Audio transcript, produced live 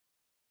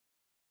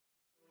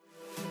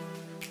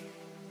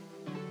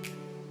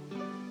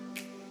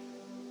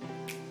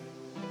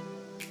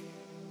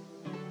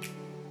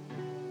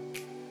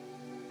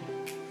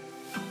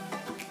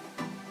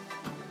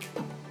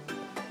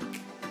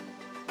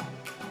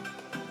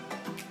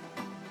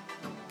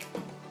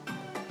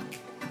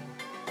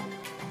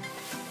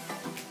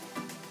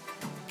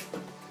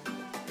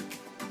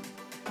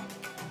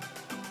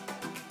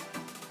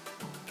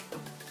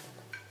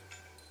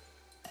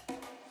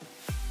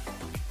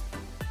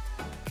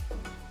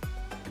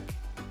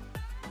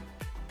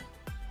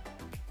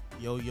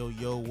Yo, yo,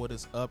 yo, what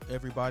is up,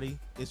 everybody?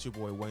 It's your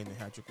boy, Wayne the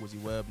Hattrick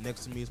Wizzy Webb.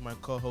 Next to me is my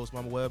co-host,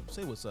 Mama Webb.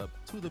 Say what's up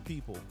to the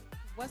people.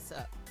 What's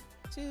up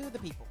to the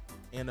people?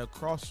 And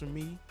across from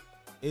me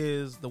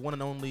is the one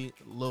and only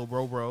Lil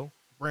Bro,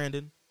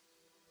 Brandon.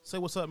 Say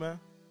what's up, man.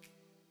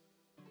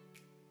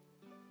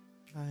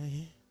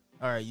 Hi.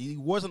 All right, you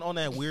wasn't on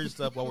that weird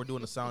stuff while we're doing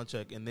the sound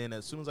check, and then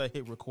as soon as I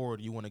hit record,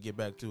 you want to get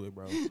back to it,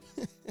 bro.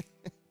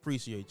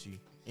 Appreciate you.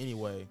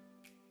 Anyway,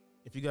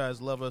 if you guys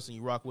love us and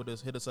you rock with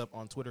us, hit us up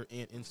on Twitter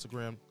and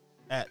Instagram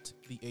at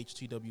the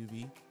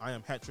HTWV. I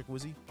am Hattrick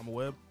Wizzy. I'm a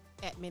Web.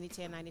 At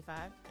Mini1095.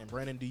 And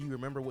Brandon, do you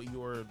remember what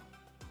your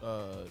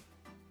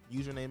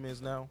username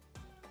is now?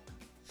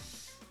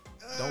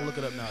 Don't look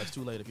it up now. It's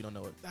too late if you don't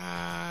know it.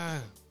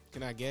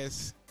 Can I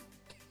guess?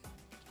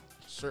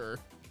 Sure.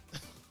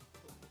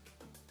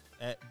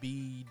 At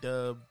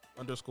BDub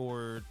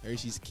 _.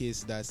 Hershey's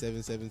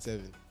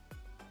Kiss.777.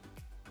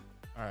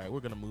 All right,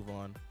 we're gonna move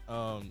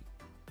on.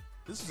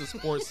 This is a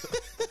sports.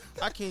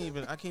 I can't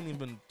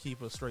even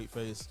keep a straight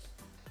face,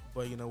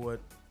 but you know what?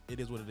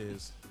 It is what it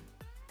is.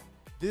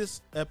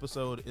 This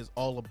episode is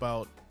all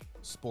about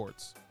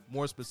sports,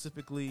 more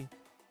specifically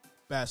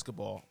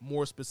basketball,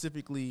 more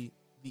specifically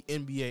the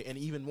NBA, and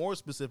even more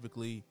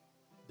specifically,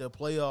 the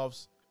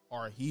playoffs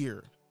are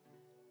here.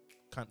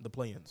 The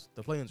play-ins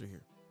are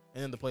here,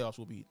 and then the playoffs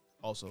will be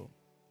also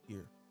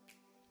here.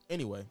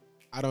 Anyway,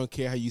 I don't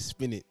care how you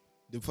spin it.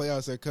 The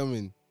playoffs are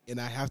coming, and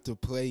I have to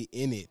play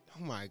in it.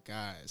 Oh my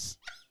gosh.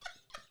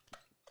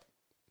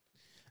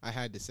 I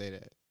had to say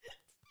that.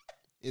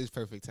 It was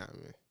perfect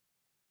timing.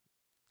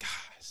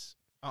 Gosh.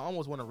 I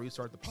almost want to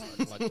restart the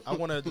pod. Like I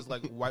want to just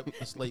like wipe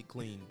the slate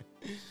clean.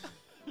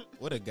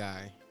 What a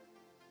guy.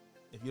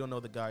 If you don't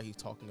know the guy he's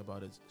talking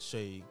about, is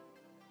Shai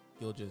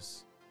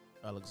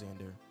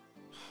Gilgeous-Alexander,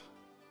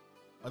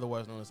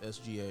 otherwise known as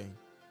SGA,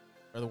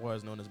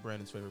 otherwise known as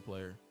Brandon's favorite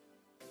player.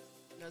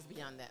 No, it's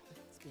beyond that.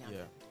 It's beyond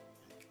that.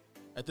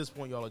 At this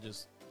point, y'all are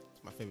just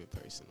It's my favorite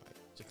person. Like,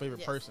 it's your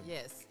favorite person.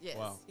 Yes.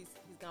 Wow. He's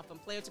gone from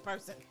player to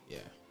person. yeah.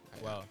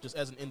 Wow. Just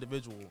as an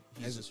individual,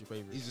 he's just your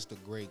favorite. He's just a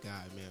great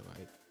guy, man.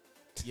 Like,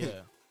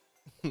 yeah.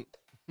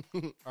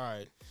 All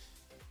right.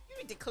 You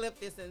need to clip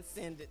this and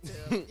send it to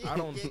him. I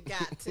don't. You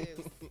got to.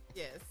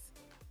 Yes.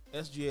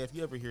 SGA, if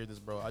you ever hear this,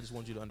 bro, I just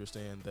want you to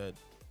understand that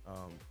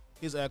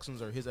his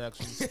actions are his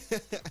actions.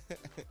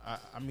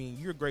 I mean,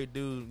 you're a great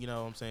dude. You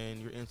know what I'm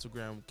saying? Your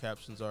Instagram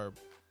captions are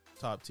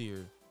top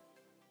tier.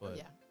 But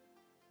yeah.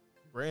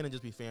 Brandon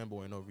just be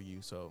fanboying over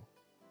you, so.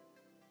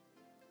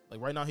 Like,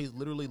 right now, he's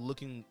literally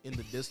looking in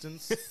the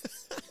distance,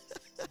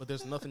 but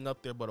there's nothing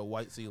up there but a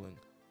white ceiling.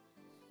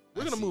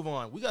 We're going to move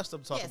on. We got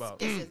stuff to talk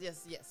about.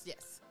 Yes.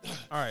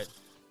 All right.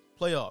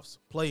 Playoffs,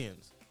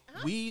 play-ins.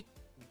 Uh-huh. We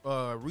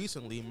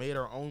recently made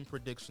our own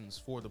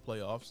predictions for the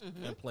playoffs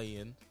and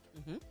play-in.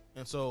 Mm-hmm.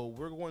 And so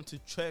we're going to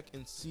check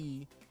and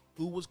see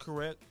who was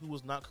correct, who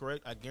was not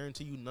correct. I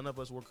guarantee you none of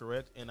us were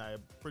correct, and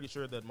I'm pretty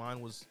sure that mine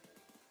was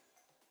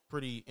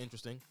pretty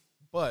interesting.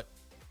 But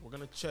we're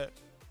going to check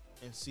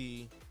and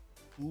see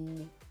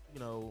who,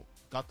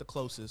 got the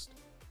closest,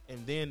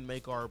 and then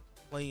make our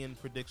play-in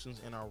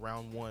predictions and our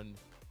round one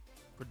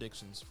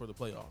predictions for the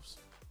playoffs.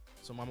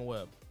 So, Mama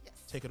Webb,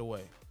 take it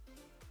away.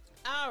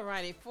 All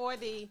righty.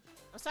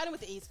 I'm starting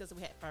with the East because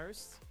we had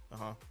first.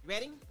 Uh-huh.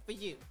 Ready? For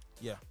you.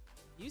 Yeah.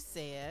 You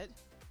said,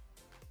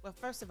 well,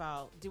 first of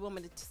all, do you want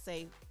me to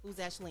say who's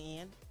actually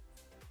in?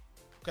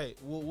 Okay,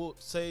 we'll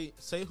say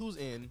who's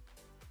in,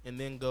 and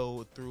then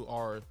go through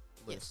our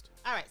list.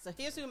 Yes. All right, so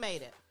here's who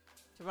made it.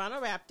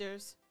 Toronto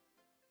Raptors,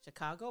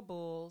 Chicago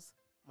Bulls,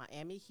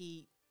 Miami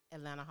Heat,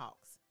 Atlanta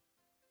Hawks.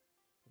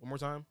 One more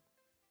time.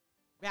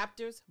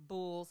 Raptors,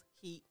 Bulls,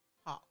 Heat,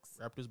 Hawks.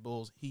 Raptors,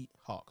 Bulls, Heat,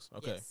 Hawks.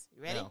 Okay. Yes.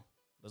 You ready? Now,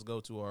 let's go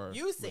to our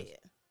You said. list.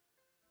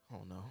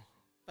 Oh, no.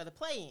 For the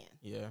play-in.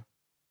 Yeah.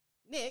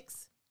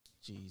 Knicks.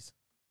 Jeez.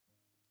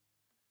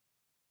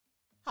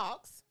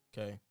 Hawks.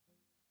 Okay.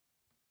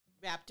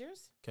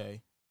 Raptors.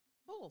 Okay.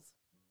 Bulls.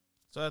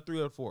 So I had 3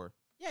 out of 4.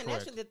 Yeah, and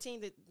Correct. actually the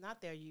team that's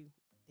not there,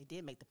 they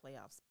did make the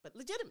playoffs, but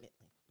legitimately.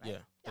 Right?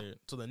 Yeah.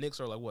 So the Knicks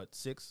are like what,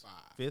 6th,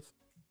 5th?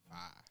 5.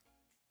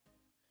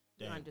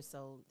 You're Damn.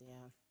 undersold,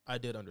 yeah. I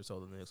did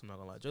undersell the Knicks. I'm not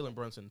gonna lie. Jalen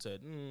Brunson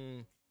said,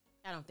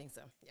 I don't think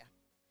so. Yeah.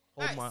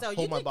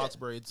 hold my box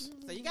braids."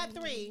 So you got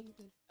 3.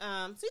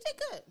 So you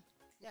did good.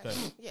 Yeah.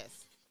 Okay.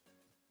 Yes.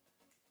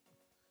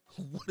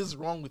 What is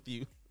wrong with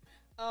you?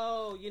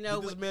 Oh, Did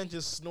this man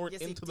just snort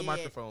into the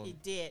microphone? He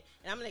did.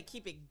 And I'm going to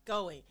keep it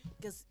going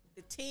because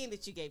the team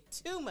that you gave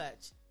too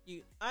much,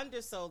 you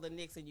undersold the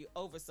Knicks and you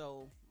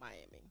oversold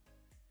Miami.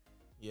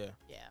 Yeah.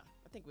 Yeah.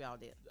 I think we all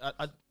did.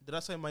 Did I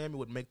say Miami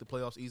would make the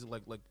playoffs easy,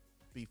 like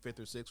be 5th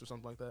or 6th or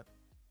something like that?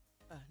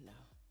 No.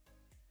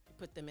 You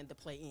put them in the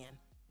play-in.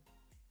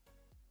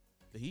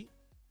 The Heat?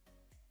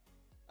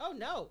 Oh,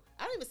 no.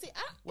 I don't even see.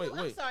 Wait.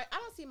 I'm sorry. I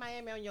don't see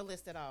Miami on your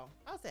list at all.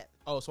 How's that?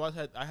 Oh, so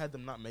I had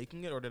them not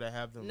making it, or did I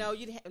have them? No,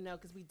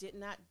 because we did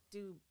not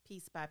do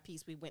piece by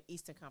piece. We went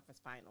Eastern Conference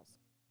Finals.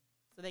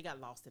 So they got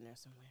lost in there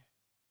somewhere.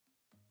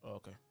 Oh,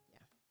 okay. Yeah.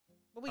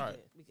 But we All good.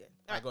 right. We good.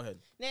 All right, go ahead.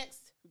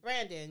 Next,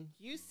 Brandon,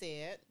 we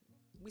said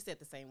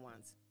the same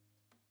ones.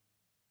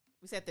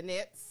 We said the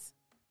Nets,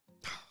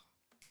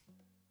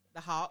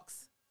 the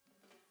Hawks,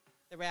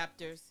 the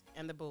Raptors,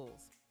 and the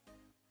Bulls.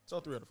 So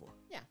 3 out of 4.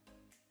 Yeah.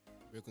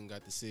 Brooklyn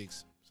got the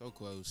 6. So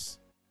close.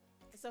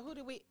 So who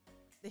did we?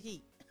 The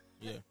Heat.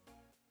 Yeah.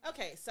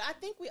 Okay, so I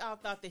think we all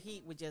thought the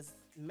Heat would just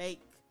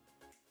make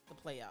the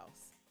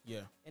playoffs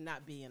Yeah. and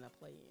not be in a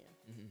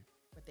play-in,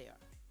 but they are. All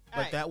But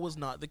right. that was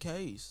not the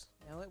case.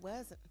 No, it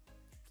wasn't.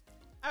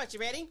 All right, you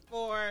ready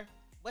for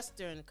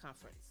Western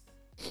Conference?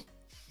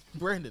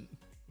 Brandon,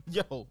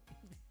 yo,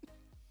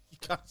 you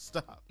gotta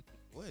stop.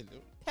 What?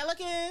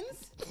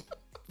 Pelicans,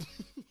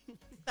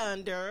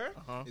 Thunder,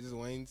 Is this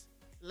Wayne's?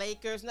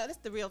 Lakers. No, that's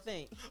the real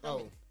thing.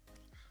 Oh.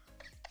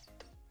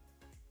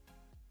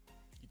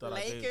 You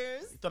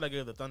Lakers. You thought I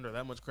gave the Thunder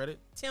that much credit?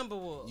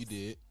 Timberwolves. You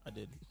did. I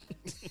did.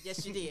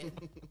 Yes, you did.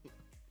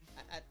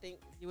 I think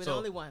you were So, the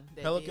only one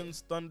that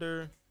Pelicans,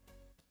 Thunder.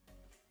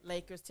 did.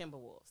 Lakers,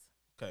 Timberwolves.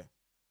 Okay.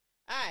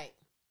 All right.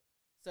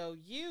 So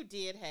you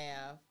did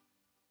have,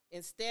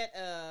 instead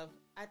of,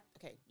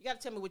 okay, you got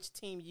to tell me which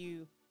team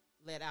you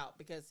let out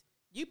because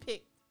you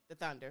picked the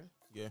Thunder.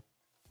 Yeah.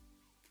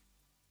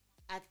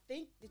 I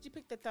think, did you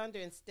pick the Thunder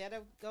instead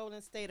of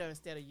Golden State or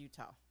instead of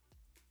Utah?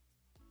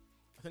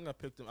 I think I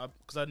picked them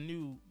because I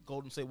knew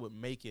Golden State would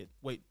make it.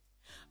 Wait,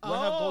 do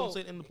I have Golden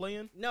State in the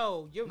play-in?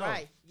 No, you're No.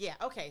 right. Yeah,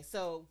 okay.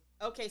 So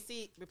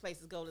OKC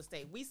replaces Golden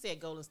State. We said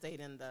Golden State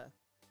in the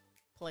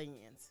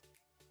play-ins.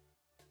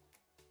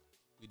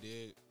 We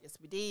did. Yes,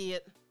 we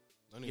did.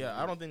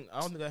 Yeah, I don't think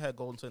I had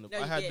Golden State. No, I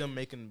you had didn't.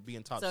 them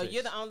being top So 6.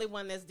 you're the only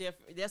one that's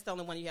different. That's the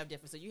only one you have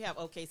different. So you have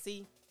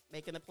OKC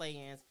making the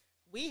play-ins.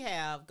 We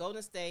have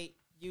Golden State,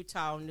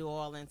 Utah, New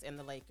Orleans, and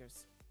the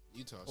Lakers.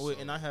 Utah. Oh, wait,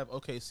 and I have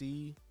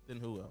OKC. Then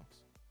who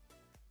else?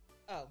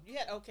 Oh, you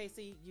had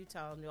OKC,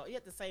 Utah, New Orleans. You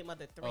had the same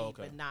other 3, Oh,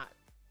 okay. but not.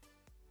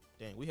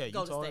 Dang, we had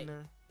Golden Utah State. in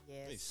there.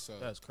 They Yes. suck.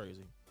 That's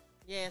crazy.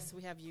 Yes,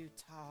 we have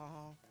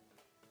Utah.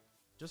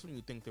 Just when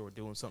you think they were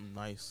doing something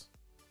nice,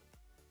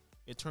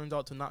 it turns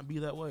out to not be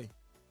that way.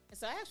 And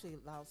so I actually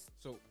lost.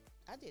 So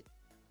I did.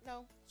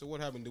 No. so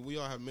what happened? Did we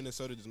all have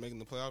Minnesota just making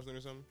the playoffs then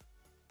or something?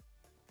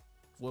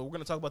 Well, we're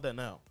gonna talk about that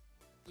now.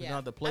 'Cause Yeah.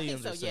 now the I think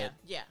play-ins so. are set.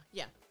 Yeah.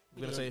 We're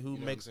gonna You say know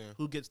what I'm saying?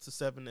 who gets to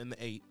 7 and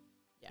the 8,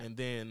 Yeah. and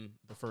then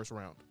the first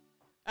round.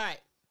 All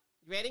right.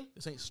 You ready?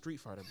 This ain't Street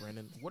Fighter,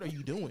 Brandon. What are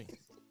you doing?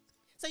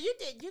 So you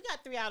did. You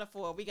got 3 out of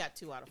 4. We got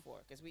 2 out of 4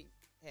 because we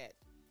had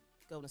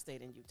Golden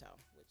State and Utah,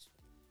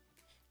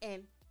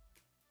 and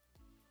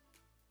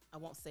I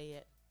won't say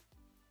it.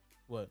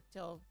 What?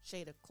 Tell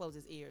Shay to close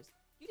his ears.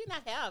 You did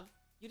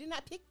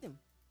not pick them.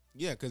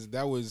 Yeah, because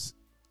that was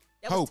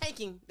That Hope. was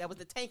tanking. That was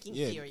the tanking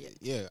yeah period.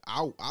 yeah.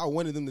 I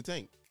wanted them to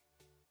tank.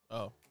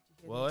 Oh, Did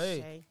you hear well, that, hey.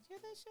 Shay? Did you hear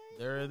that, Shay?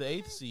 they're the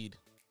 8th seed.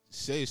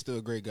 Shay is still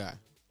a great guy.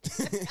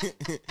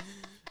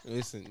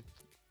 Listen,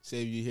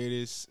 Shay, if you hear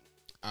this,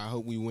 I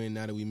hope we win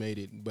now that we made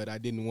it. But I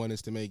didn't want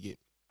us to make it.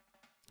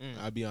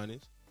 I'll be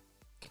honest.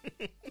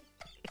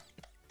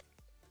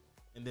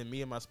 And then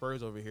me and my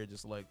Spurs over here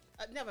just like,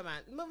 Never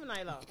mind. Moving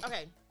right along.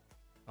 Okay.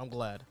 I'm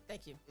glad.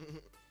 Thank you.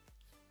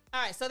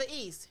 All right. So the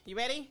East. You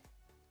ready?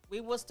 We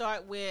will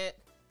start with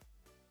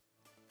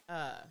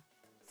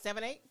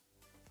 7, 8.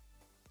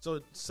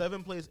 So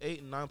 7 plays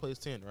 8 and 9 plays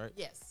 10, right?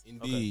 Yes.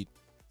 Indeed.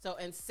 So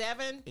in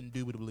 7.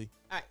 Indubitably.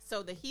 All right.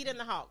 So the Heat and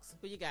the Hawks.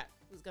 Who you got?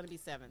 Who's gonna be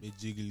 7? Big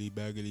jiggly,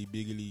 baggly,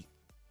 biggly.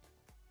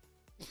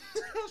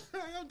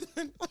 I'm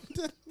done.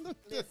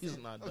 He's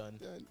not done.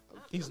 done.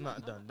 He's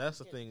not done. That's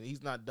the thing.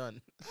 He's not done.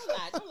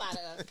 Don't lie to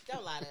us.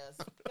 Don't lie to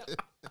us.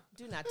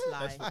 Do not lie.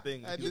 That's the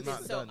thing. I He's You've not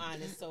been so done.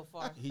 honest so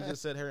far. He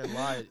just sat here and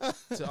lied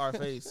to our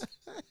face.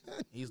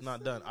 He's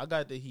not done. I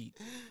got the Heat.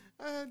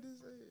 I had to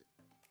say it.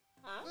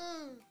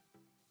 Huh?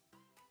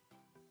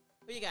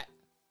 Who you got?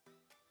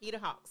 Heat or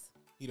Hawks?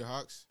 Heat or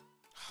Hawks?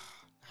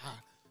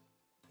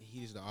 The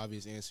Heat is the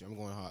obvious answer. I'm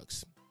going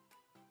Hawks.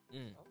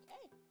 Okay.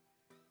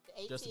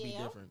 The Just to be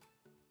ATL. different.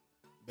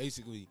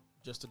 Basically,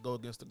 Just to go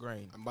against the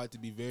grain. I'm about to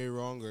be very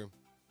wrong or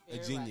Very a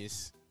right.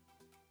 genius.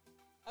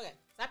 Okay.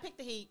 So I picked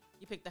the Heat.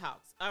 You picked the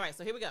Hawks. All right.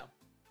 So here we go.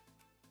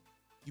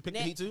 You picked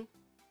the Heat too?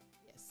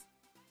 Yes.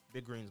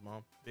 Big greens,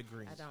 Mom. Big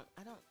greens.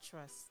 I don't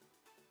trust.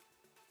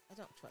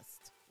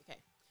 Okay.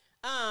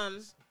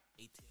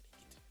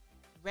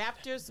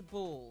 Raptors,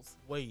 Bulls.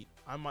 Wait,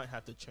 I might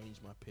have to change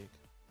my pick.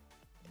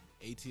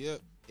 ATL.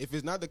 If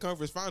it's not the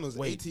conference finals,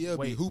 Wait, ATL be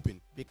wait.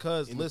 hooping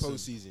Because, in listen, the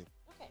postseason.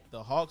 Okay.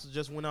 the Hawks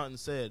just went out and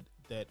said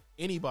that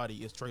anybody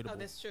is tradable. Oh,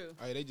 that's true.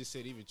 All right, they just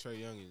said even Trae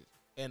Young is.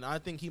 And I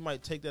think he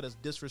might take that as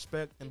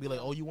disrespect and be like,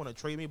 oh, you want to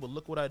trade me? But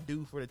look what I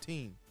do for the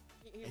team.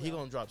 And he will.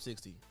 going to drop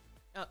 60.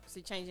 Oh, is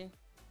he changing?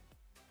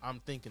 I'm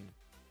thinking.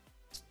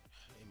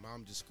 Hey,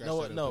 Mom just scratched No,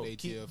 out and no, put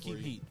ATL keep for you.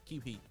 heat.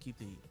 Keep heat. Keep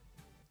the heat.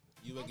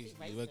 You Might lucky, be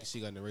you lucky racist. she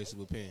got an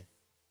erasable pen.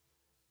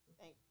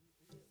 Thank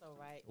you. You're so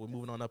right. We're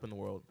moving on up in the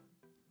world.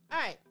 All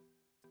right.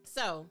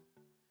 So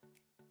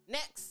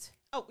next.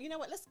 Oh, you know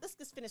what? Let's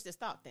just finish this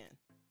thought then.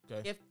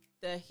 Okay. If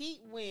the Heat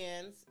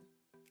wins,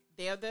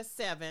 they're the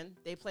 7.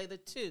 They play the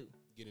 2.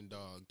 Getting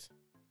dogged.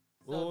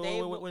 So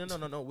they will- wait,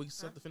 no. We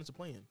still have to finish the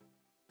plan.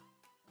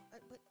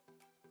 But,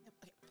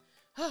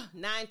 okay.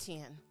 9,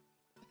 10.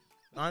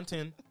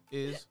 9-10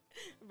 is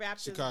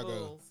Raptors, Chicago.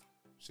 Bulls.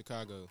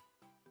 Chicago.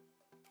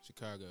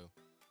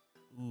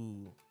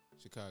 ooh.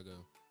 Chicago.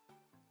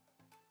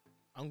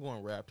 I'm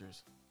going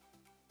Raptors.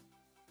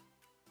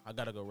 I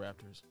gotta go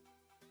Raptors.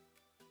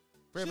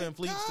 Fred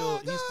VanVleet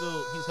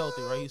he's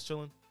healthy, right? He's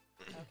chilling.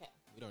 Okay.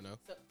 We don't know.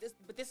 So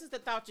this is the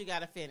thought you got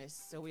to finish,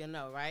 so we'll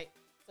know, right?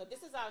 So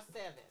this is our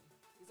 7.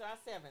 These are our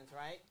 7s,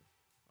 right?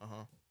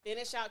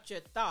 Finish out your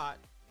thought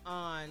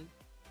on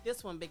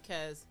this one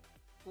because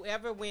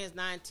whoever wins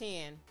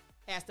 9-10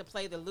 has to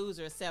play the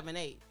loser at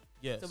 7-8.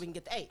 Yes. So we can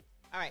get the 8.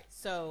 All right.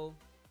 So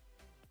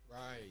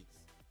Right.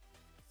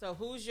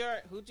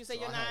 who'd you say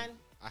So your 9?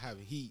 I have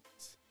Heat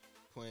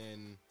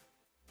playing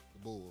the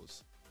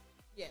Bulls.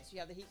 Yes, you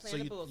have the Heat So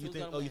playing the Bulls. you Who's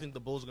think? gonna Oh, you win? think the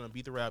Bulls are gonna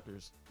beat the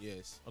Raptors?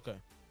 Yes. Okay.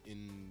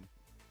 And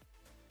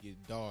get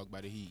dogged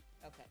by the Heat.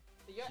 Okay.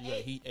 So you're So you got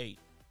 8. Heat 8,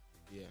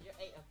 Yeah. You're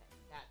 8. Okay.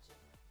 Gotcha.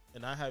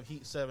 and I have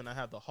Heat 7. I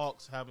have the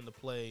Hawks having to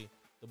play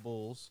the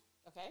Bulls,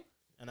 Okay.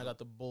 and I got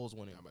the Bulls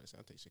winning. I'm about to say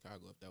I'll take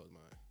Chicago if that was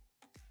mine.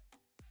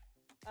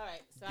 All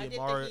right. So I did the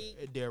DeMar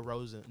Heat.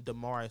 DeRozan.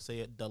 DeMar, I say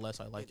it. The less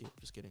I like it.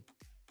 Just kidding.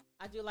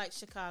 I do like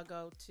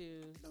Chicago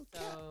too. No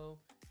So,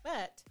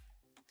 but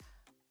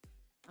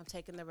I'm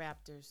taking the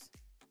Raptors.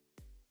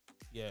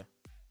 Yeah.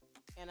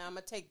 And I'm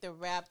gonna take the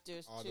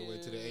Raptors All the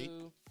way to the 8?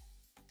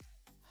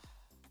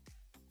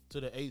 To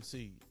the 8th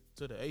seed.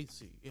 To the 8th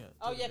seed. Yeah.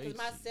 Oh to yeah, the because 8th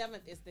my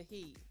seed. 7th is the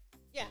Heat.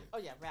 Yeah. Oh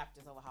yeah,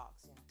 Raptors over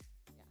Hawks. Yeah.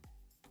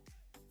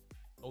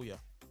 Oh yeah.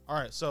 All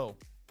right. So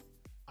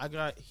I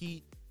got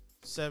Heat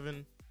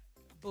 7,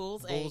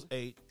 Bulls, Bulls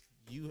 8. 8.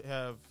 You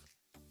have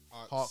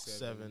Hawks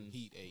 7,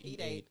 Heat 8. Heat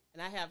 8.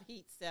 And I have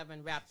Heat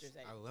 7, Raptors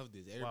 8. I love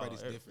this.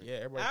 Everybody's Wow, different. Yeah,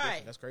 everybody's All different.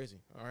 right. That's crazy.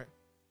 All right.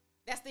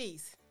 That's the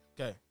East.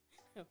 Okay.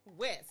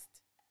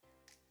 West.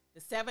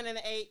 The 7 and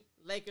the 8,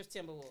 Lakers,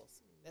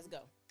 Timberwolves. Let's go.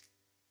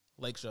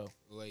 Lake Show.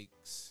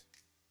 Lakes.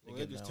 They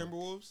Lakers, getting that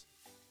one. Timberwolves.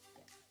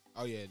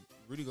 Oh yeah,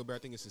 Rudy Gobert I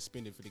think is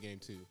suspended for the game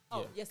too.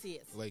 Oh, Yeah. yes, he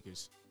is.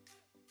 Lakers.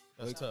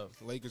 That's tough.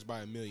 Lakers by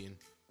 1 million.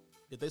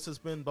 Did they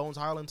suspend Bones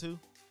Highland too?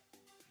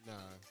 Nah,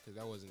 because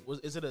that wasn't Was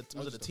it a was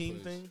was it a just a team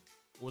push. thing?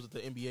 Or was it the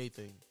NBA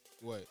thing?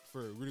 what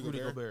for Rudy Rudy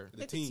Gobert. Gobert. The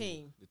Pick the team.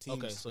 team. The team.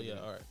 Okay, so yeah,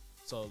 all right.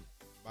 So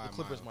By the a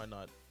Clippers mile. might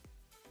not.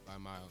 By a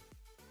mile.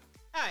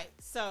 All right,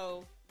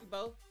 so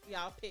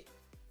y'all pick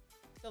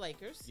the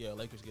Lakers. Yeah,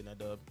 Lakers getting that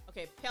dub.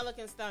 Okay,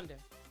 Pelicans, Thunder.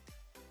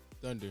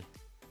 Thunder.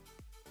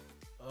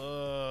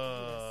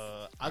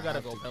 I gotta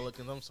have go to-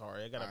 Pelicans. I'm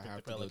sorry, I gotta pick have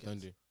the to go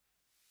Pelicans. Thunder.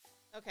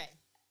 Okay,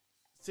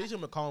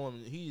 CJ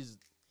McCollum, he's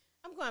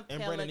I'm going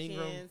And Pelicans. Brandon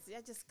Ingram,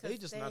 Yeah, just they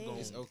just not gonna-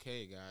 It's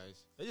okay,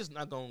 guys. they're just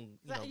not gonna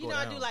You go know,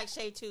 I down. do like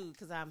Shea too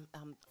because I'm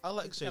I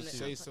like Shea coming- too.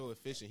 Shay's so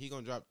efficient. He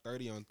gonna drop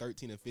 30 on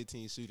 13 and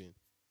 15 shooting.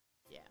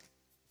 yeah.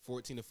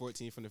 14 to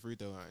 14 from the free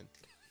throw line.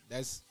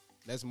 That's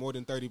more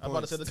than 30 I'm points.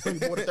 about to say that's gonna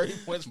be more than 30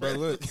 points. But man.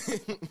 look,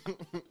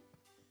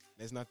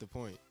 that's not the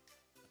point.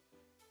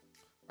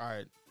 All right, All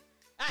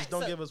right, just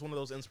don't so give us one of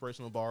those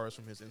inspirational bars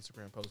from his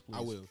Instagram post, please.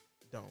 I will.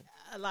 Don't.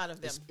 a lot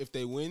of them. If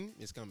they win,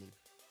 it's coming.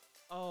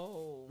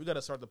 Oh, We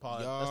gotta start the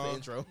pod. That's Y'all- the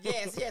intro.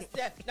 yes.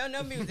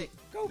 No music.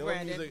 Go, No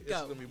Brandon. music, it's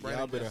Go. gonna be Y'all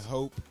Brandon. better Yes.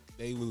 hope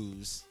they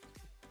lose.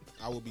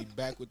 I will be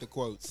back with the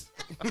quotes.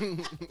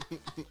 I'm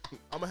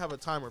gonna have a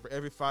timer for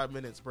every 5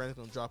 minutes. Brandon's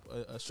gonna drop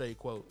a Shea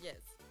quote. Yes.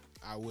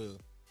 I will.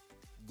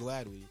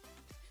 Gladly.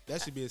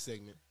 That should be a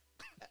segment.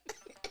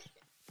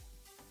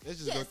 Let's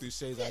just go Yes, through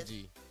Shay's yes.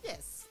 IG.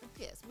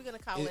 Yes. We're gonna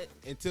call And- it.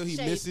 until he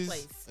Shay's misses.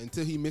 place.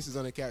 Until he misses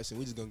on the caption,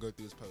 we're just gonna go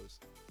through his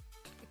post.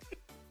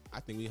 I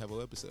think we have a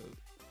whole episode.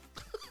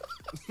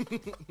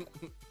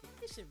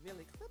 We should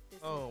really clip this.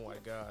 Oh my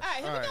god! All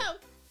right, here we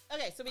go.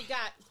 Okay, so we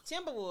got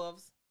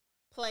Timberwolves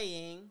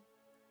playing.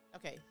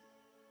 Okay,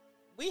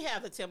 we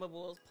have the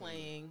Timberwolves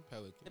playing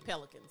Pelican. the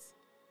Pelicans.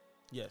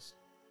 Yes.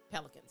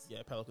 Pelicans.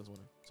 Yeah, Pelicans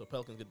winning. So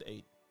Pelicans get the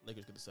 8.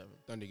 Lakers get the 7.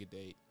 Thunder get the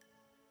 8.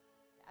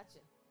 Gotcha.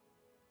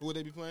 Who would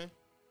they be playing?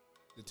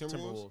 The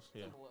Timberwolves?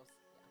 Yeah.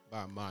 Timberwolves.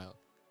 By a mile.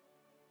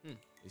 Hmm.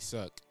 They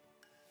suck.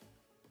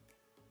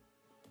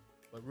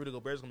 But Rudy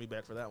Gobert's gonna be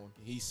back for that one.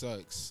 He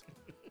sucks.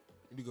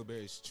 Rudy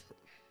Gobert is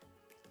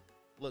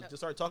Look,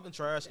 just start talking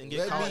trash and get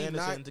Let Kyle me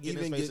Anderson not to get in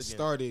even his face get again.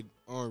 started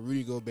on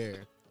Rudy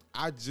Gobert.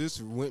 I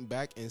just went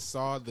back and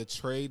saw the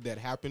trade that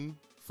happened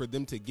for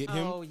them to get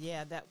him. Oh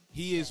yeah, that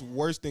He is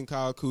worse than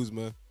Kyle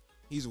Kuzma.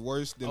 He's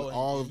worse than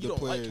all of you the don't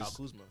players. Like Kyle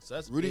Kuzma, so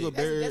that's Rudy big.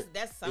 Gobert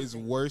that's is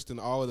something. worse than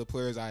all of the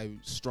players I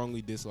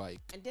strongly dislike.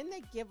 And didn't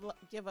they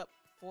give up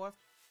 4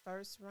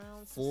 first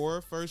rounds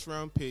 4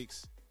 first-round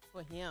picks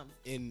for him?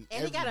 in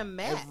And he got a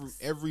max.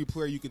 every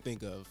player you can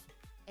think of.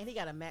 And he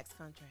got a max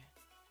contract.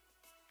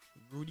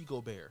 Rudy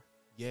Gobert.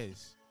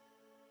 Yes.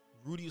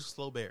 Rudy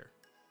Slowbear.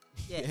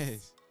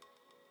 Yes.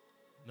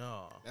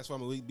 No. That's why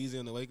Malik Beasley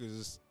on the Lakers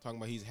is talking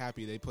about he's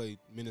happy they played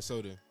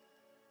Minnesota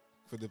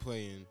for the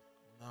play-in.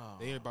 No.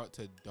 They're about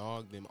to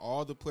dog them.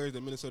 All the players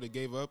that Minnesota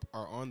gave up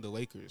are on the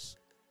Lakers.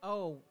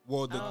 Oh.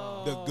 Well,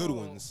 the good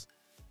ones.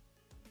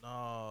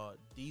 No.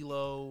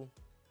 D'Lo.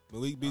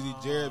 Malik Beasley,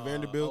 Jared Oh,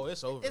 Vanderbilt.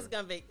 it's over. It's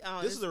gonna be.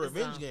 This is a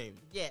revenge game.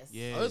 Yes.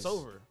 Yes. Oh, it's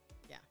over.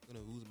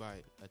 Gonna lose by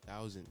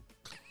 1,000.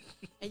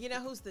 And you know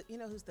who's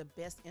the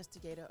best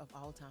instigator of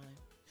all time?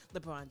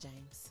 LeBron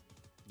James.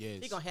 Yes.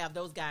 He's going to have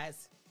those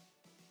guys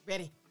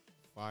ready.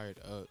 Fired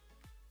up.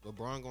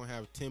 LeBron going to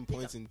have 10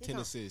 points and 10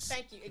 assists.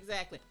 Thank you,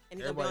 exactly. And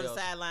he's going to be on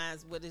the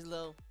sidelines with his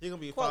little He's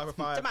going to be quotes. 5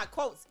 for 5. To my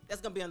quotes,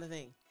 that's going to be on the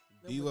thing.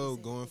 D-Lo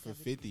going for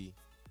 50.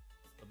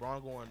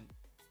 LeBron going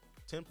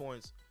 10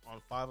 points on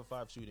 5 of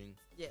 5 shooting.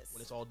 Yes.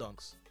 When it's all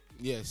dunks.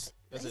 Yes.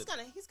 He's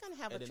gonna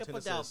have and a then 10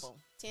 triple-double.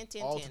 10,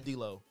 10, all 10. to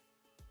D-Lo.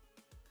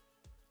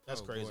 That's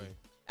crazy. Boy.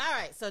 All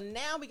right, so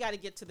now we got to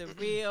get to the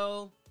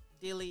real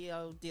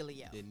dealio.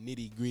 The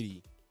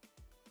nitty-gritty.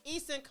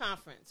 Eastern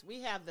Conference.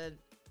 We have this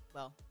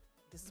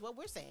is what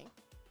we're saying.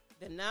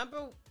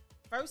 The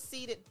first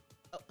seeded.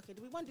 Oh, okay,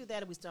 do we want to do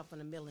that, or we start from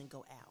the middle and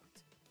go out?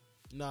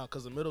 Nah,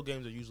 because the middle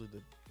games are usually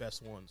the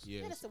best ones.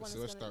 Yes. that's the one So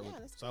that's let's gonna,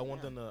 start with. So I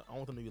want them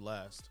to be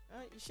last. All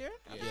right, you sure?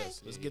 Yeah. Okay.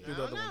 Yes. Let's get I through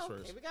the don't other know. ones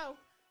first. Here we go.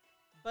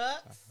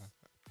 Bucks.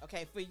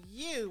 Okay, for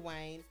you,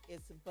 Wayne,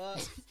 it's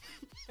Bucks.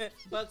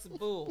 Bucks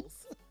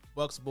Bulls.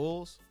 Bucks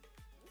Bulls.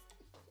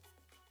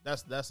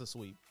 That's a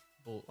sweep.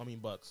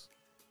 Bucks.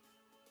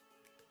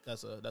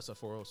 That's a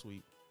 4-0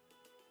 sweep.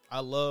 I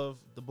love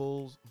the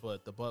Bulls,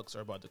 but the Bucks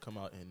are about to come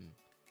out, and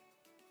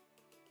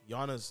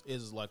Giannis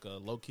is like a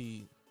low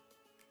key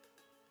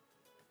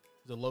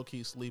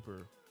sleeper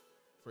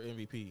for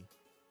MVP.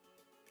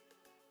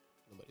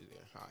 Nobody's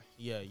there. Hi.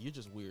 Yeah, you're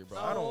just weird, bro.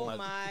 I don't Oh like.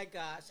 my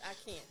gosh, I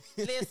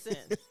can't listen.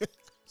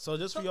 So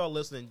just for y'all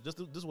listening, this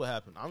is what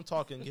happened. I'm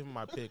talking, giving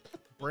my pick.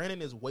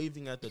 Brandon is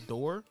waving at the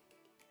door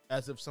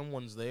as if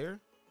someone's there,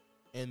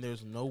 and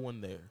there's no one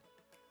there.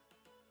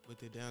 But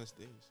they're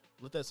downstairs.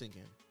 Let that sink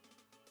in.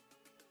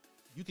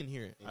 You can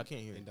hear it. I can't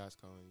hear and it. Dot's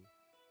calling you.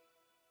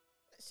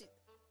 She-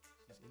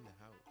 She's in the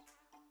house.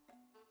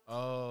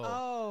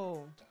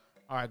 Oh.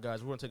 All right,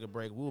 guys, we're going to take a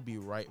break. We'll be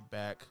right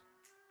back.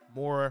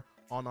 More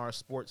on our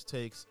sports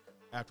takes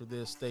after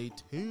this. Stay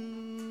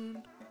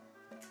tuned.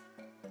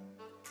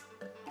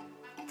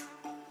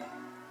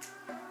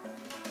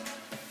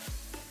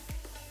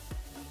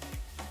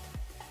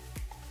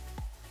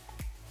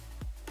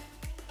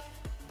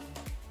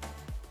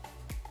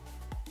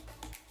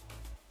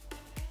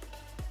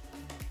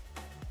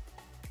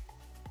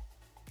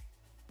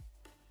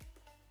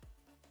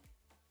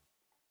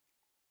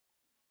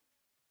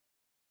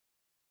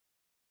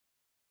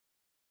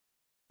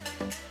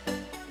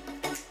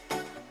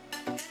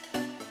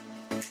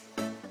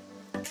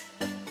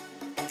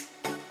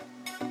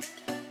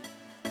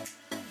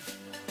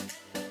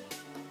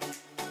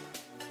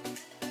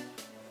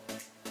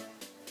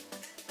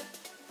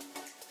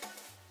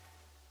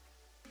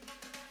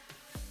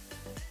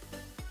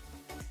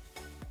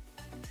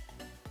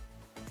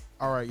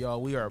 All right,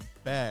 y'all, we are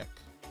back.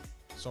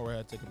 Sorry I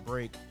had to take a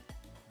break.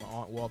 My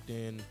aunt walked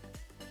in,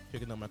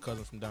 picking up my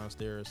cousin from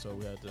downstairs, so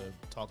we had to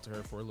talk to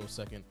her for a little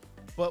second.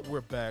 But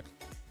we're back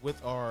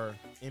with our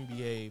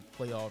NBA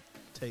playoff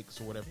takes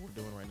or whatever we're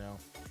doing right now.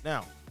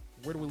 Now,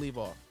 where do we leave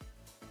off?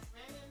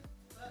 Brandon,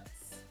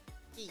 Bucks,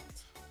 Heat.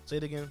 Say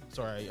it again.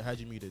 Sorry, I had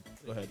you muted.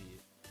 Go ahead.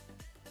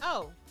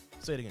 Oh,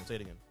 Say it again. Say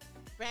it again.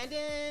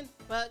 Brandon,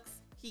 Bucks,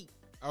 Heat.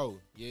 Oh,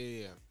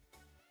 yeah.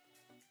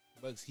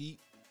 Bucks Heat,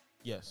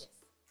 Yes.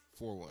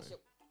 4-1. Okay.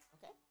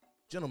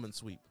 Gentleman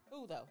sweep.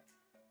 Who though?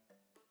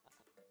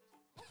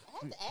 I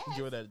had to ask.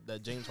 Enjoy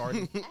that James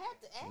Harden. I had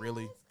to ask.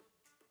 Really?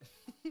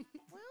 Well,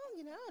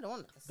 I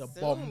don't The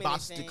assume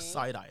bombastic anything.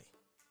 side eye.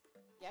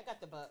 Yeah, I got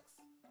the Bucks,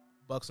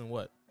 Bucks and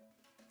what?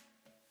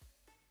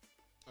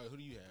 Oh, who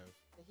do you have?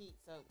 the Heat.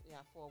 So yeah,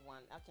 4-1.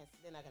 I can't.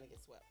 They're not gonna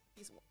get swept.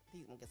 He's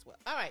gonna get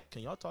swept. All right.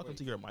 Can y'all talk Wait.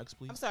 into your mics,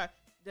 please? I'm sorry.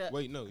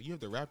 Wait, no, you have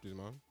the Raptors,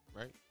 Mom,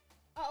 right?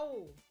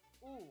 Oh,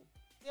 ooh,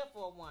 they're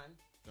 4-1.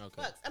 Okay.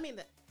 Bucks.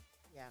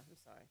 Yeah, I'm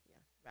sorry.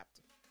 Yeah,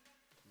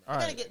 Raptors. All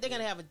right. They're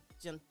gonna have a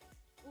gym.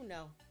 Oh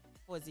no,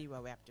 4-0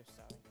 Raptors.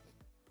 Sorry,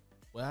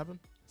 What happened?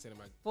 I said, am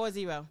I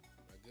 4-0.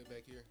 good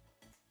back here?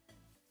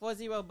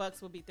 4-0 Bucks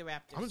will beat the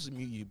Raptors. I'm just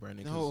mute you,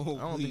 Brandon. 'cause No, I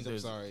don't please, think I'm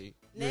there's. sorry.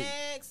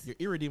 Next. You're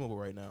irredeemable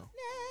right now.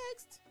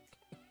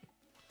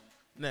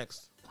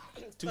 Next.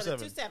 So 2-7.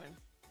 the 2-7.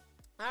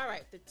 All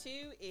right, the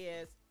 2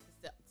 is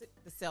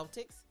the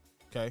Celtics.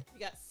 Okay. You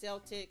got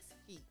Celtics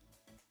Heat.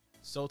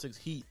 Celtics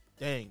Heat.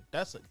 Dang,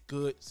 that's a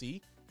good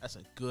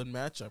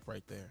matchup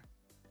right there.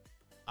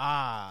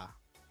 I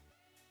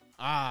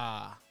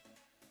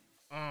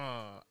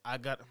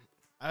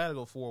gotta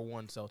go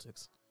 4-1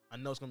 Celtics. I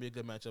know it's gonna be a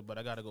good matchup, but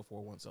I gotta go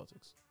 4-1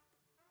 Celtics.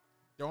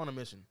 They're on a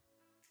mission.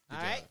 All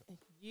right,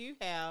 you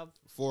have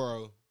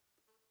 4-0.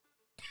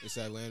 It's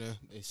Atlanta.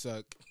 They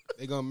suck.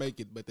 They're going to make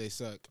it, but they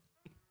suck.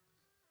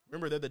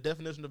 Remember, they're the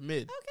definition of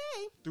mid.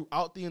 okay.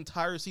 Throughout the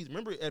entire season.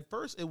 Remember, at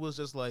first it was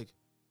just like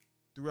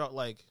throughout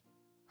like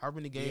how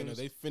many games? Yeah, no,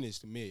 they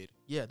finished mid.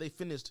 Yeah, they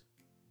finished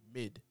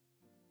mid.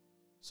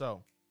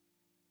 So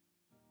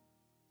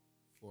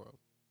 4-0.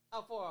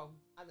 Oh,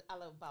 4-0. I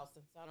love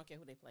Boston, so I don't care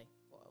who they play.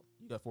 4-0.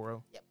 you got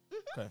 4-0. Yep.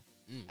 Okay.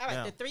 All right,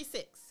 Now- the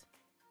 3-6.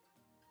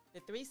 The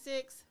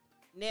 3-6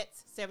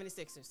 Nets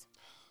 76ers.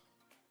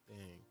 Dang.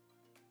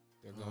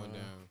 They're going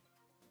down.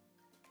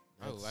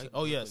 I That's- like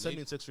oh yeah, but they-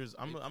 76ers.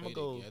 I'm they gonna play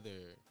go.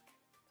 together.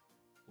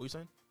 What you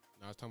saying?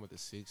 I was talking about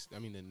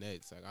the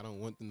Nets. Like, I don't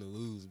want them to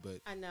lose,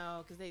 but I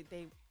know, because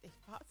they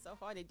fought so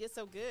hard. They did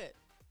so good.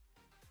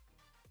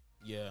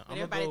 Yeah. But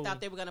everybody thought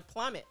they were going to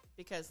plummet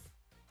because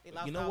they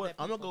lost. You know what?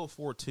 I'm going to go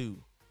 4-2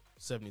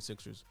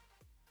 76ers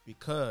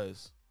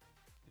because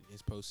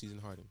it's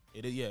postseason Harden.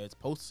 It's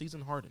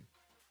postseason Harden.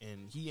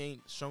 And he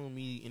ain't shown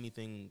me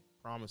anything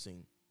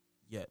promising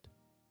yet.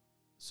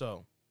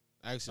 So,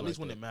 at least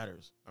when it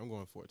matters. I'm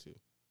going 4-2. See,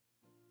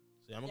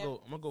 I'm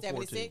gonna go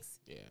 76?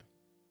 4-2. Yeah.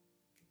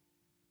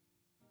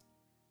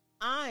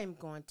 I'm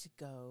going to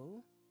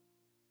go.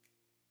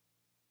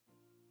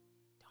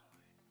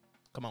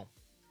 Come on.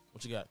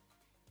 What you got?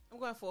 I'm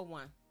going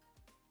 4-1.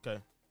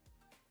 Okay.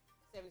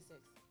 76.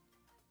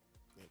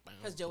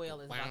 Because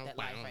Joel is about that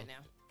life right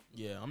now.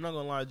 Yeah, I'm not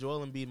gonna lie.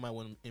 Joel Embiid might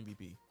win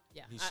MVP.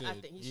 Yeah, He I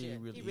think he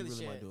should. He really might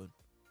should. do it.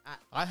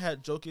 I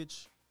had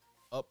Jokic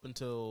up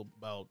until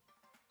about,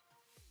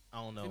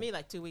 I don't know. For me,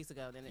 like 2 weeks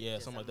ago. Then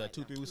something like that.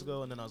 2-3 weeks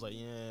ago, and then I was like,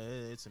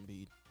 it's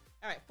Embiid.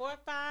 All right,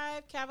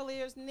 4-5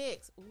 Cavaliers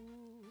Knicks.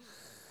 Ooh,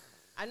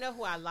 I know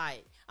who I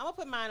like. I'm gonna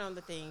put mine on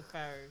the thing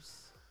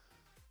first.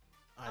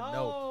 I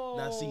know.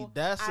 Now, see,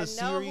 that's a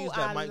series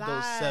that might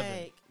go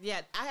 7.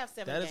 Yeah, I have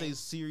 7. That is a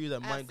series that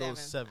might go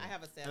 7. I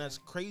have a 7. And that's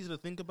crazy to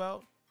think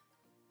about,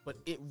 but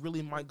it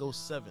really might go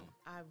 7.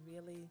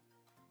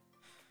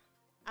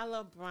 I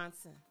love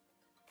Bronson.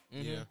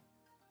 Mm-hmm. Yeah.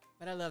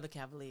 But I love the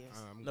Cavaliers.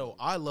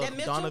 I love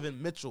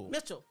Donovan Mitchell.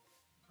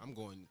 I'm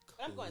going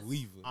I'm going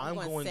Cleveland. I'm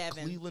going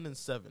 7. Cleveland in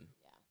 7.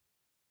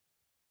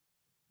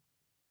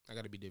 I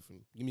got to be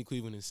different. Give me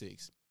Cleveland in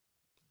 6.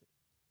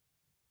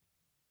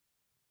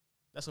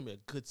 That's going to be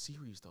a good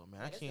series, though,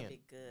 man. I can't.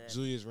 Be good.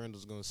 Julius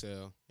Randle's going to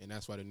sell, and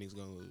that's why the Knicks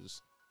going to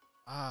lose.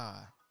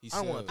 I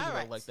don't want to think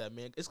about it like that,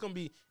 man. It's gonna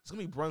be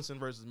Brunson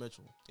versus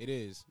Mitchell. It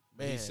is,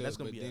 man. That's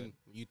gonna be. Then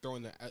you throw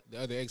in the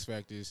other X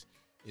factors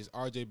is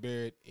R.J.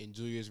 Barrett and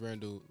Julius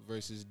Randle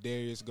versus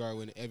Darius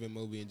Garland, Evan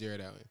Mobley, and Jared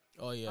Allen.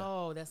 Oh yeah.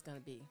 Oh, that's gonna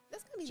be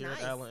Jared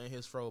nice. Allen and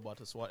his fro about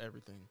to swat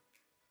everything.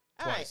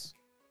 All twice.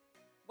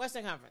 Right.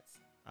 Western Conference.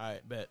 All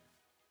right, bet.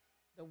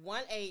 The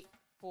 1-8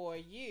 for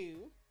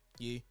you.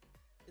 Yeah.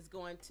 Is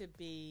going to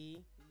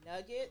be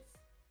Nuggets,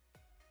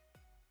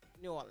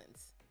 New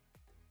Orleans.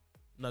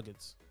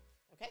 Nuggets.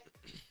 Okay.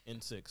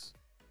 In 6.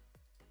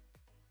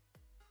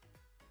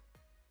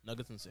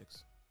 Nuggets in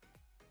 6.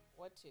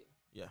 4-2.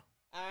 Yeah.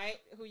 All right.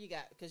 Who you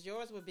got? Because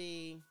yours would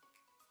be,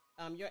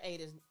 your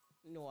 8 is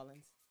New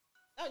Orleans.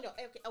 Oh no.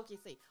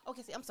 Okay.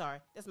 OKC. I'm sorry.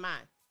 That's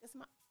mine.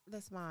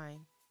 That's mine.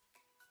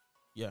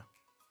 Yeah.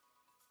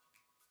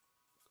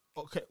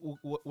 Okay.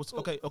 What's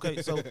okay?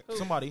 Okay. So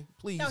somebody,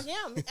 please. No,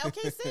 him.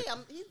 OKC.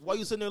 Why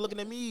you sitting there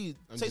looking at me?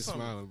 I'm Say just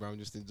something. smiling, bro. I'm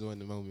just enjoying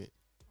the moment.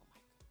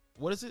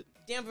 What is it?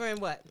 Denver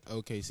and what?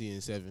 OKC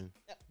in 7.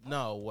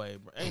 No way,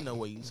 bro. Ain't no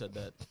way you said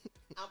that.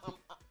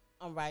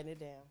 I'm writing it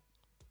down.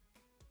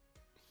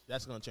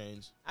 That's gonna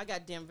change. I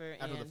got Denver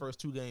after the first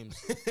 2 games.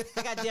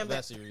 I got Denver.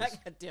 That series. I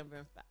got Denver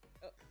and 5.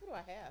 Who do I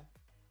have?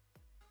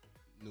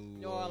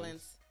 New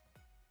Orleans.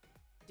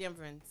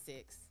 Denver and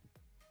 6.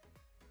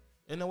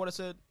 Isn't that what I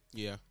said?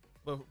 Yeah.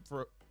 But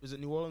is it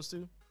New Orleans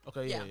too?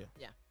 Okay, yeah.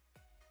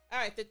 All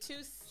right, the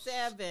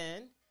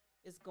 2-7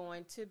 is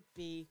going to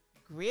be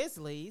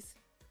Grizzlies.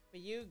 For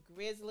you,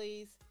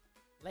 Grizzlies,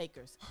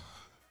 Lakers.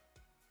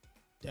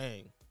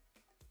 Dang.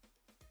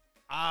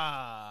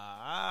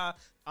 I'm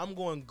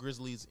going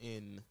Grizzlies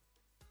in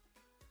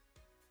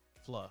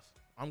fluff.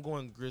 I'm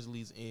going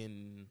Grizzlies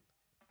in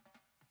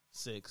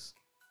 6.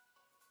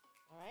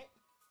 All right.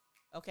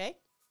 Okay.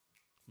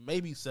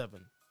 Maybe 7.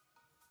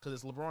 Because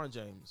it's LeBron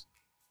James.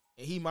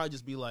 And he might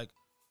just be like,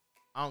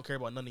 I don't care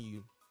about none of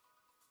you.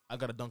 I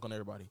got to dunk on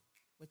everybody.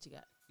 What you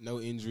got? No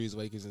injuries,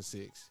 Lakers in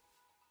 6.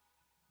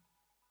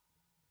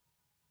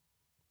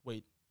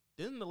 Wait,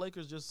 didn't the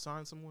Lakers just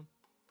sign someone?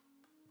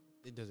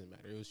 It doesn't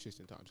matter. It was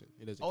Tristan Thompson.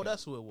 It doesn't. Oh,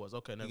 that's who it was.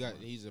 Okay, never mind.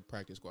 He's a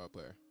practice squad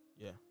player.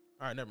 Yeah.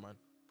 All right, never mind.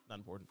 Not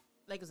important.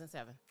 Lakers in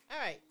 7. All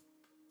right.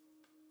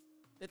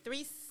 The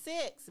 3-6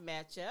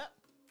 matchup.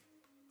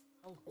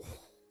 Oh.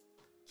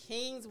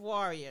 Kings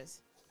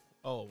Warriors.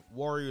 Oh,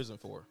 Warriors in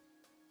 4.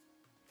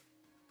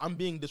 I'm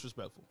being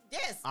disrespectful.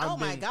 Yes.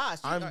 My gosh.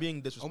 I'm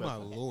being disrespectful. Oh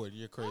my Lord,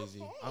 you're crazy.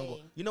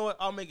 Okay. You know what?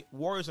 I'll make it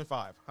Warriors in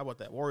 5. How about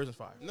that? Warriors in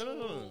 5.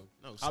 No.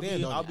 I'll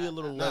be a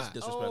little less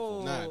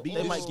disrespectful. Nah,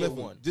 they might get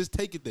one. Just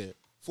take it there.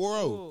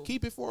 4-0.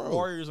 Keep it 4-0.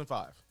 Warriors in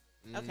 5.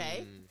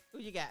 Okay. Who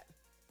you got?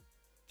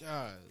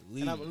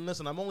 Golly. And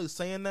listen, I'm only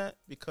saying that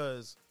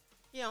because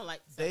you don't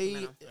like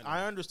Sacramento.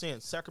 I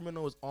understand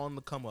Sacramento is on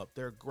the come up.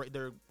 They're great.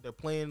 They're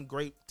playing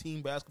great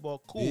team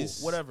basketball. Cool.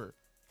 Whatever.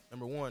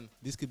 Number one,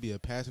 this could be a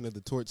passing of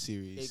the torch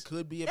series. It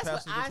could be a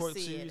passing of the torch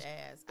series,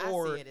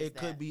 or it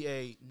could be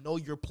a know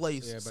your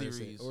place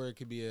series, or it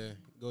could be a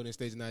Golden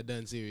State's not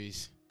done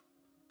series.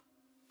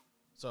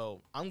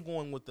 So I'm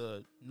going with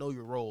the know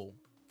your role,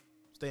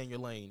 stay in your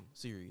lane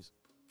series.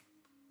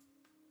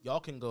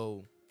 Y'all can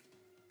go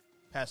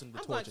passing the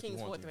torch if you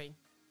want to.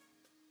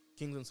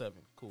 Kings in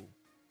 7, cool.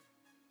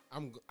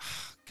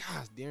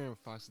 Gosh, De'Aaron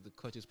Fox is the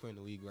clutchest player in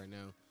the league right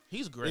now.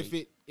 He's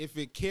great. If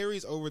it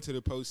carries over to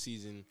the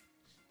postseason,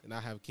 then I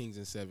have Kings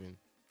in 7.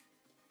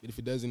 But if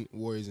it doesn't,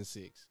 Warriors in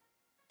 6.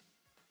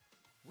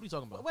 What are you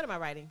talking about? What am I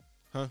writing?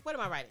 Huh? What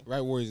am I writing?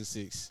 Right, Warriors in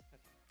 6.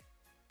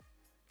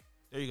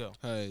 There you go.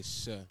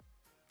 Hush.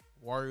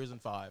 Warriors in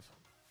 5.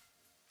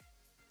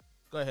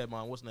 Go ahead,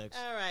 Mom. What's next?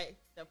 All right.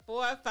 The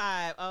 4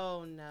 5.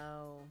 Oh,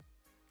 no.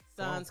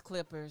 Suns,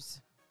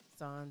 Clippers.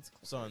 Suns.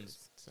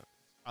 Suns.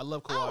 I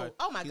love Kawhi.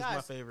 Oh my He's gosh.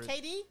 my favorite.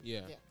 KD?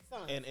 Yeah.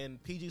 Suns.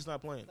 And PG's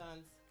not playing.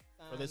 Suns.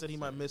 Or they said he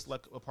might miss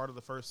like a part of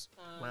the first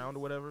round or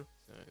whatever.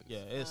 Suns. Yeah,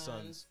 it's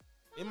Suns.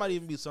 It might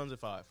even be Suns at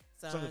 5.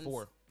 Suns at Suns.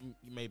 4.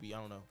 Maybe. I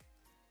don't know.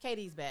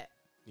 KD's back.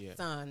 Yeah.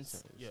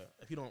 Suns. Yeah,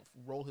 if he don't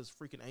roll his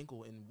freaking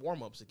ankle in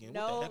warm-ups again.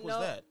 No, what the heck was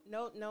that?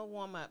 No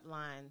warm-up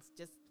lines.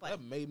 Just play.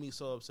 That made me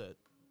so upset.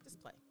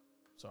 Just play.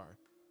 Sorry.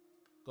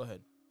 Go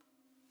ahead.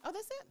 Oh,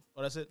 that's it.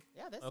 Oh, that's it?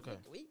 Yeah, that's Okay.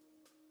 it.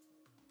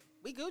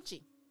 We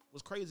Gucci.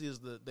 What's crazy is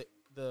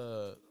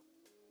the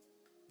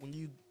when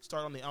you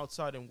start on the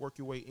outside and work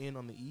your way in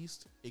on the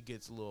east, it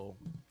gets a little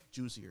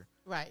juicier.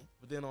 Right.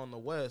 But then on the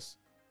west,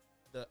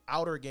 the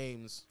outer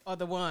games Are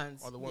the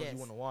ones. you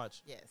want to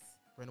watch. Yes.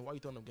 Brandon, why you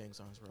throwing up gang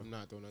signs, bro? I'm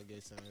not throwing up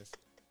gang signs.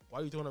 Why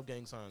are you throwing up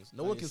gang signs?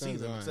 No Oh, one your can see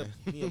son's them lying.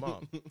 except me and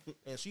Mom.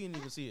 And she didn't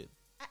even see it.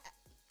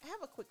 I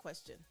have a quick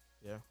question.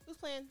 Yeah. Who's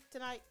playing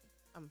tonight?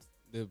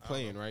 They're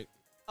playing, right?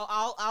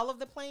 Oh, all of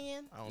the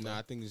playing? I don't No, know.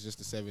 I think it's just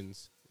the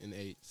 7s and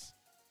 8s.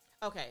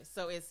 Okay,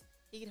 so it's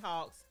Heat,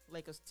 Hawks,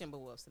 Lakers,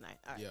 Timberwolves tonight.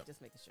 All right, Yep.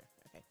 just making sure.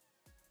 Okay.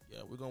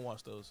 Yeah, we're going to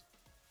watch those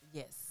with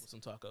Yes. some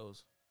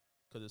tacos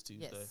because it's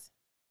Tuesday. Yes.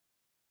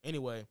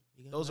 Anyway,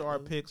 those are our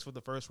picks for the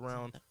first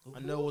round. I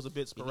know it was a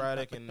bit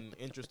sporadic and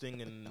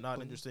interesting and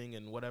not interesting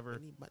and whatever.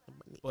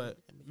 But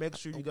make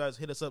sure you guys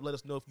hit us up. Let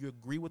us know if you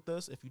agree with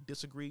us. If you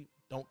disagree,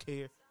 don't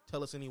care.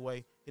 Tell us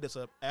anyway. Hit us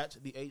up at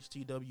the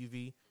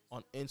HTWV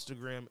on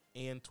Instagram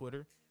and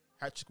Twitter.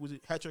 Hat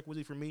trick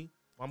Wizzy for me.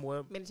 Mama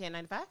Webb. Minute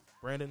 10:95.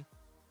 Brandon.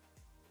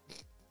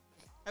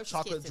 Oh, she's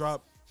Chocolate kissing.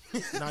 drop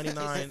 99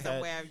 Kissing at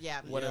somewhere.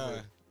 Yeah.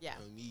 whatever. Yeah.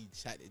 Me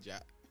chocolate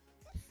drop.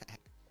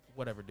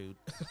 Whatever, dude.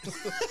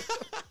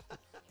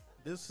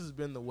 This has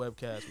been the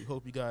webcast. We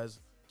hope you guys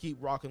keep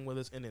rocking with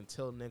us. And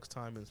until next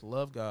time, it's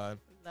love God.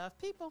 Love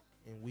people.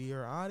 And we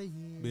are out of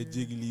here. Big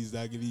jiggly,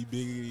 zaggly,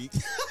 biggly.